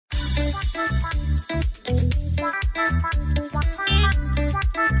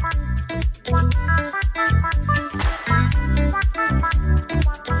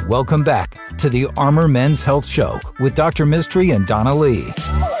Welcome back to the Armor Men's Health Show with Dr. Mistry and Donna Lee.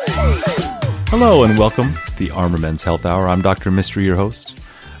 Hello and welcome to the Armor Men's Health Hour. I'm Dr. Mistry, your host,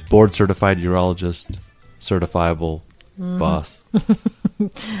 board-certified urologist, certifiable boss.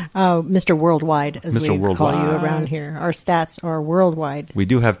 Mr. Worldwide, as Mr. we Worldwide. call you around here. Our stats are worldwide. We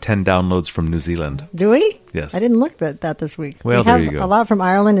do have 10 downloads from New Zealand. Do we? Yes. I didn't look at that this week. Well, we there have you go. a lot from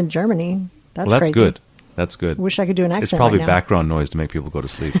Ireland and Germany. That's Well, that's crazy. good. That's good. Wish I could do an accent It's probably right now. background noise to make people go to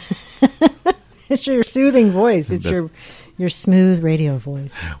sleep. It's your soothing voice. It's your smooth radio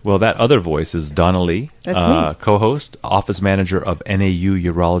voice. Well, that other voice is Donna Lee, That's me. co-host, office manager of NAU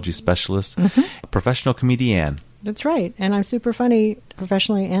Urology Specialist, professional comedian. That's right. And I'm super funny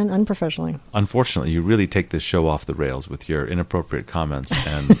professionally and unprofessionally. Unfortunately, you really take this show off the rails with your inappropriate comments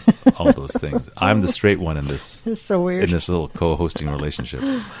and all those things. I'm the straight one in this It's so weird. in this little co-hosting relationship.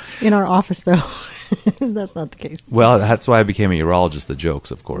 In our office, though, that's not the case. Well, that's why I became a urologist, the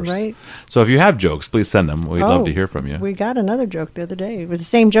jokes, of course. Right. So if you have jokes, please send them. We'd love to hear from you. We got another joke the other day. It was the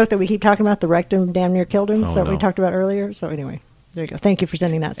same joke that we keep talking about, the rectum damn near killed him, Oh, we no. talked about earlier. So anyway, there you go. Thank you for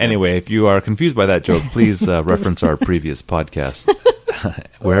sending that. sir. Anyway, if you are confused by that joke, please reference our previous podcast,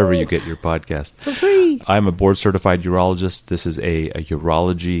 wherever you get your podcast. For free. I'm a board-certified urologist. This is a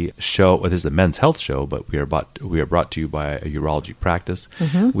urology show. Well, this is a men's health show, but we are brought to you by a urology practice.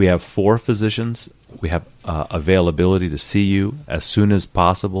 We have 4 physicians. We have availability to see you as soon as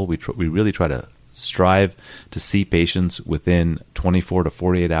possible. We really try to strive to see patients within 24 to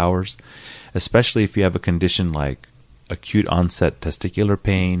 48 hours, especially if you have a condition like acute onset testicular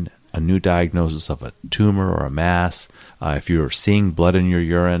pain, a new diagnosis of a tumor or a mass. If you're seeing blood in your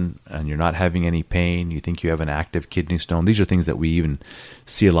urine and you're not having any pain, you think you have an active kidney stone. These are things that we even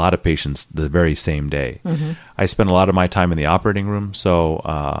see a lot of patients the very same day. I spend a lot of my time in the operating room, so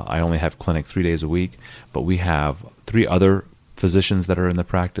I only have clinic 3 days a week, but we have 3 other physicians that are in the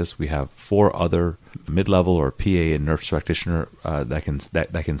practice. We have 4 other mid-level or PA and nurse practitioner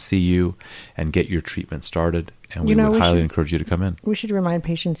that can see you and get your treatment started. And we would highly encourage you to come in. We should remind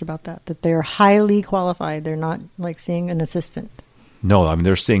patients about that they're highly qualified. They're not like seeing an assistant. No, I mean,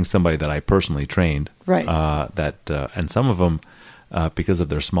 they're seeing somebody that I personally trained. Right. And some of them, because of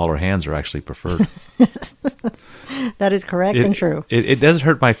their smaller hands, are actually preferred. That is correct and true. It does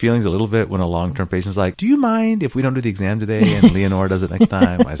hurt my feelings a little bit when a long-term patient's like, do you mind if we don't do the exam today and Leonora does it next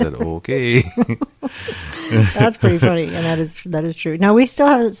time? I said, okay. That's pretty funny, and that is true. Now, we still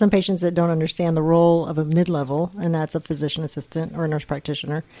have some patients that don't understand the role of a mid-level, and that's a physician assistant or a nurse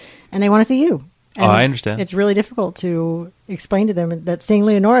practitioner, and they want to see you. And I understand. It's really difficult to explain to them that seeing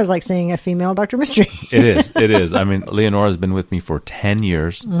Leonora is like seeing a female Dr. Mistry. It is. I mean, Leonora's been with me for 10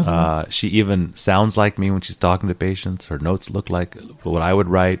 years. She even sounds like me when she's talking to patients. Her notes look like what I would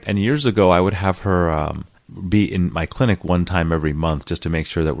write. And years ago, I would have her be in my clinic one time every month just to make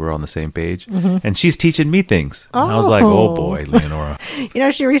sure that we're on the same page. And she's teaching me things. And I was like, oh boy, Leonora.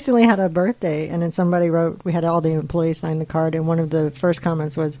 She recently had a birthday, and then somebody wrote, we had all the employees sign the card, and one of the first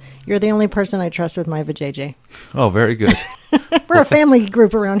comments was, "You're the only person I trust with my vajayjay." Oh, very good. We're a family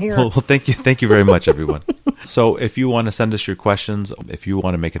group around here. Well, thank you very much, everyone. So if you want to send us your questions, if you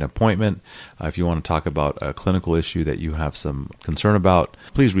want to make an appointment, if you want to talk about a clinical issue that you have some concern about,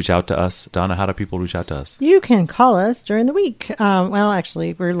 please reach out to us. Donna, how do people reach out to us? You can call us during the week. Well,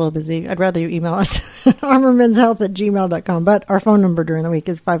 actually, we're a little busy. I'd rather you email us, armormenshealth@gmail.com. But our phone number during the week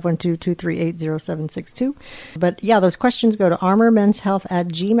is 512-238-0762. But yeah, those questions go to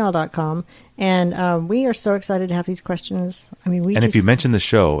armormenshealth@gmail.com. And we are so excited to have these questions. I mean, if you mention the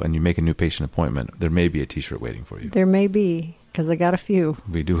show and you make a new patient appointment, there may be a T-shirt waiting for you. There may be, because I got a few.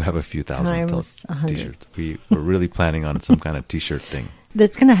 We do have a few thousand Times 100. T-shirts. We're really planning on some kind of T-shirt thing.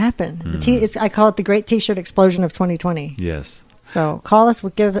 That's going to happen. I call it the Great T-Shirt Explosion of 2020. Yes. So call us.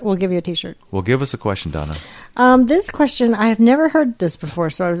 We'll give you a T-shirt. Well, give us a question, Donna. This question, I have never heard this before,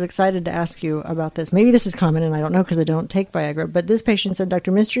 so I was excited to ask you about this. Maybe this is common, and I don't know because I don't take Viagra. But this patient said,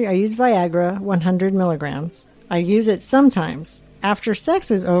 Dr. Mistry, I use Viagra 100 milligrams. I use it sometimes. After sex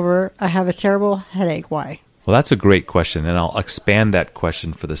is over, I have a terrible headache. Why? Well, that's a great question, and I'll expand that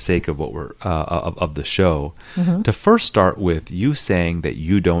question for the sake of what we're of the show. To first start with you saying that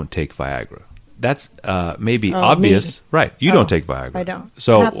you don't take Viagra. That's maybe obvious, right? You don't take Viagra. I don't.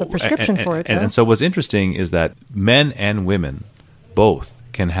 So I have the prescription for it, though. And so what's interesting is that men and women both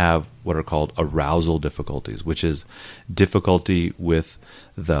can have what are called arousal difficulties, which is difficulty with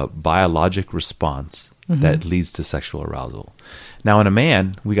the biologic response that leads to sexual arousal. Now, in a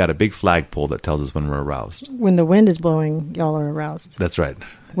man, we got a big flagpole that tells us when we're aroused. When the wind is blowing, y'all are aroused. That's right.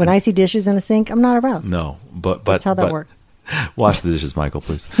 When I see dishes in a sink, I'm not aroused. No, but That's how that works. Wash the dishes, Michael,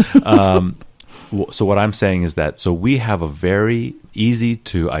 please. So what I'm saying is that, so we have a very easy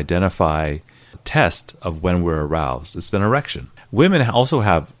to identify test of when we're aroused. It's an erection. Women also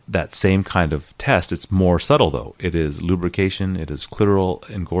have that same kind of test. It's more subtle, though. It is lubrication, it is clitoral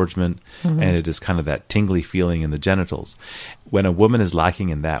engorgement, and it is kind of that tingly feeling in the genitals. When a woman is lacking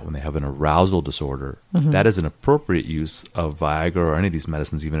in that, when they have an arousal disorder, that is an appropriate use of Viagra or any of these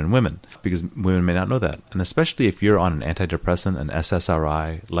medicines, even in women, because women may not know that. And especially if you're on an antidepressant, an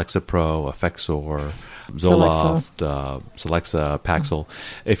SSRI, Lexapro, Effexor, Zoloft, Celexa, Paxil.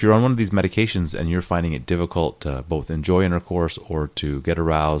 If you're on one of these medications and you're finding it difficult to both enjoy intercourse or to get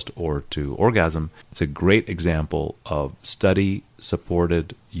aroused or to orgasm, it's a great example of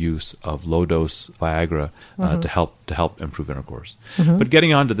study-supported use of low-dose Viagra to help improve intercourse. But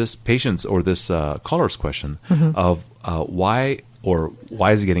getting on to this patient's or this caller's question of why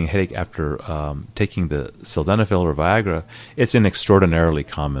is he getting a headache after taking the sildenafil or Viagra, it's an extraordinarily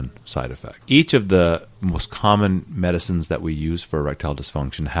common side effect. Each of the most common medicines that we use for erectile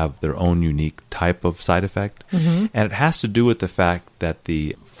dysfunction have their own unique type of side effect, and it has to do with the fact that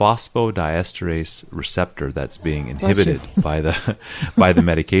the phosphodiesterase receptor that's being inhibited by the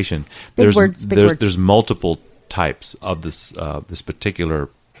medication, there's multiple types of this particular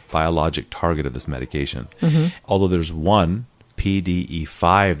biologic target of this medication. Although there's one,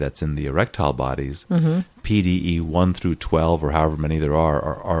 PDE5, that's in the erectile bodies, PDE 1 through 12, or however many there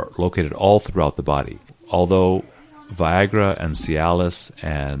are located all throughout the body. Although Viagra and Cialis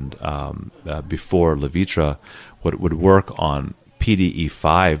and before Levitra would work on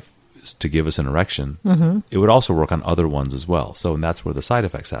PDE5 to give us an erection, it would also work on other ones as well. So, and that's where the side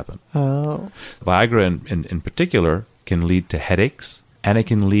effects happen. Viagra in particular can lead to headaches, and it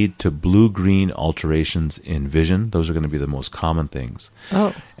can lead to blue-green alterations in vision. Those are going to be the most common things.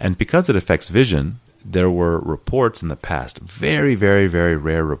 And because it affects vision, there were reports in the past, very, very, very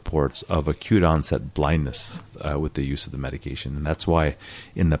rare reports of acute onset blindness with the use of the medication. And that's why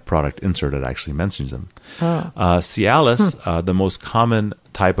in the product insert it actually mentions them. Cialis, the most common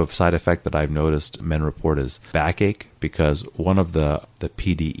type of side effect that I've noticed men report is backache, because one of the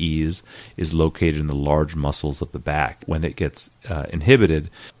PDEs is located in the large muscles of the back. When it gets inhibited,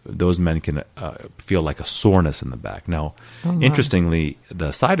 those men can feel like a soreness in the back. Now, interestingly,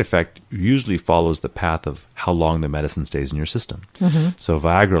 the side effect usually follows the path of how long the medicine stays in your system. So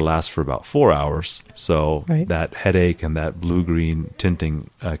Viagra lasts for about 4 hours. So that headache and that blue-green tinting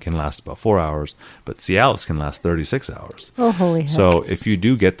can last about 4 hours, but Cialis can last 36 hours. Oh, holy heck. So if you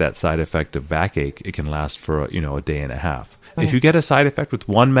do get that side effect of backache, it can last for a day and a half. If you get a side effect with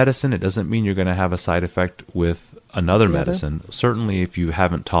one medicine, it doesn't mean you're going to have a side effect with another medicine. Certainly, if you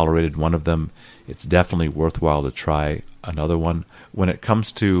haven't tolerated one of them, it's definitely worthwhile to try another one. When it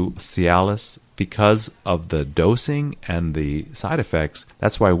comes to Cialis, because of the dosing and the side effects,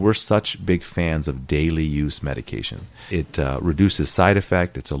 that's why we're such big fans of daily use medication. It reduces side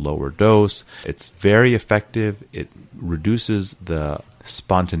effect. It's a lower dose. It's very effective. It reduces the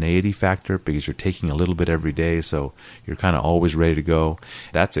spontaneity factor because you're taking a little bit every day, so you're kind of always ready to go.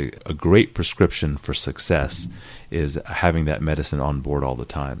 That's a great prescription for success, is having that medicine on board all the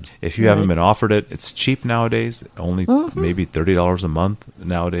time. If you haven't been offered it, it's cheap nowadays, only maybe $30 a month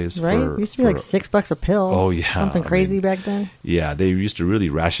nowadays. It used to be like $6 a pill. Oh, yeah. Something crazy back then. Yeah, they used to really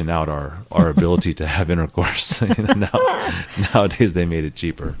ration out our ability to have intercourse. Nowadays, they made it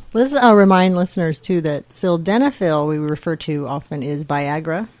cheaper. Let's remind listeners, too, that sildenafil, we refer to often, is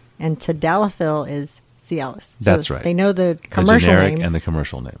Viagra, and tadalafil is Cialis. That's right. They know the commercial the generic names. And the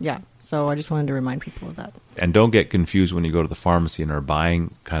commercial name. Yeah. So I just wanted to remind people of that. And don't get confused when you go to the pharmacy and are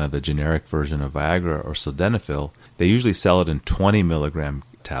buying kind of the generic version of Viagra or sildenafil. They usually sell it in 20 milligram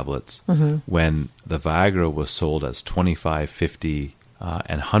tablets when the Viagra was sold as 25, 50,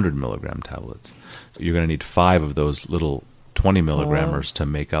 and 100 milligram tablets. So you're going to need 5 of those little 20 milligrammers to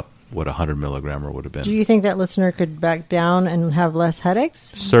make up what a 100 milligrammer would have been. Do you think that listener could back down and have less headaches?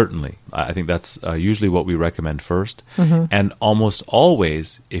 Certainly. I think that's usually what we recommend first. And almost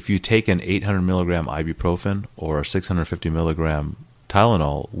always, if you take an 800 milligram ibuprofen or a 650 milligram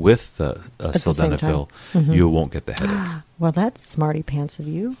Tylenol with the sildenafil, you won't get the headache. Well, that's smarty pants of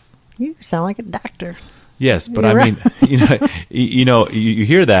you. You sound like a doctor. Yes, but You're I mean, you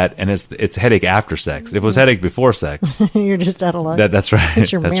hear that, and it's headache after sex. If it was headache before sex, You're just out of luck. that's right.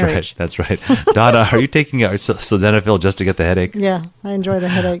 It's your That's marriage. right. That's right. Donna, are you taking our sildenafil just to get the headache? Yeah, I enjoy the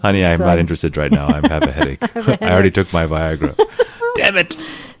headache. Honey, I'm So- not interested right now. I have a headache. I already took my Viagra. Damn it!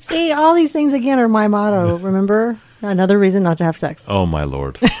 See, all these things again are my motto. Remember, another reason not to have sex. Oh my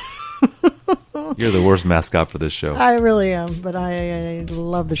lord! You're the worst mascot for this show. I really am, but I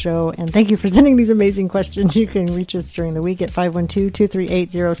love the show. And thank you for sending these amazing questions. You can reach us during the week at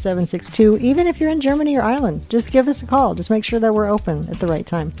 512-238-0762. Even if you're in Germany or Ireland, just give us a call. Just make sure that we're open at the right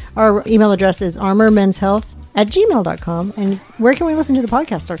time. Our email address is armormenshealth@gmail.com. And where can we listen to the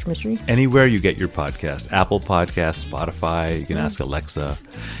podcast, Dr. Mystery? Anywhere you get your podcast, Apple Podcasts, Spotify, you can ask Alexa,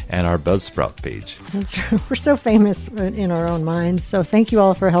 and our Buzzsprout page. That's true. We're so famous in our own minds. So thank you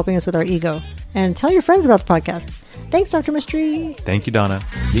all for helping us with our ego. And tell your friends about the podcast. Thanks, Dr. Mystery. Thank you, Donna.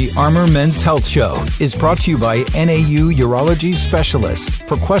 The Armor Men's Health Show is brought to you by NAU Urology Specialists.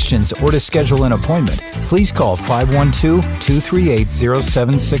 For questions or to schedule an appointment, please call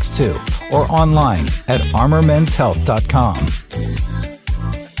 512-238-0762 or online at armormenshealth.com.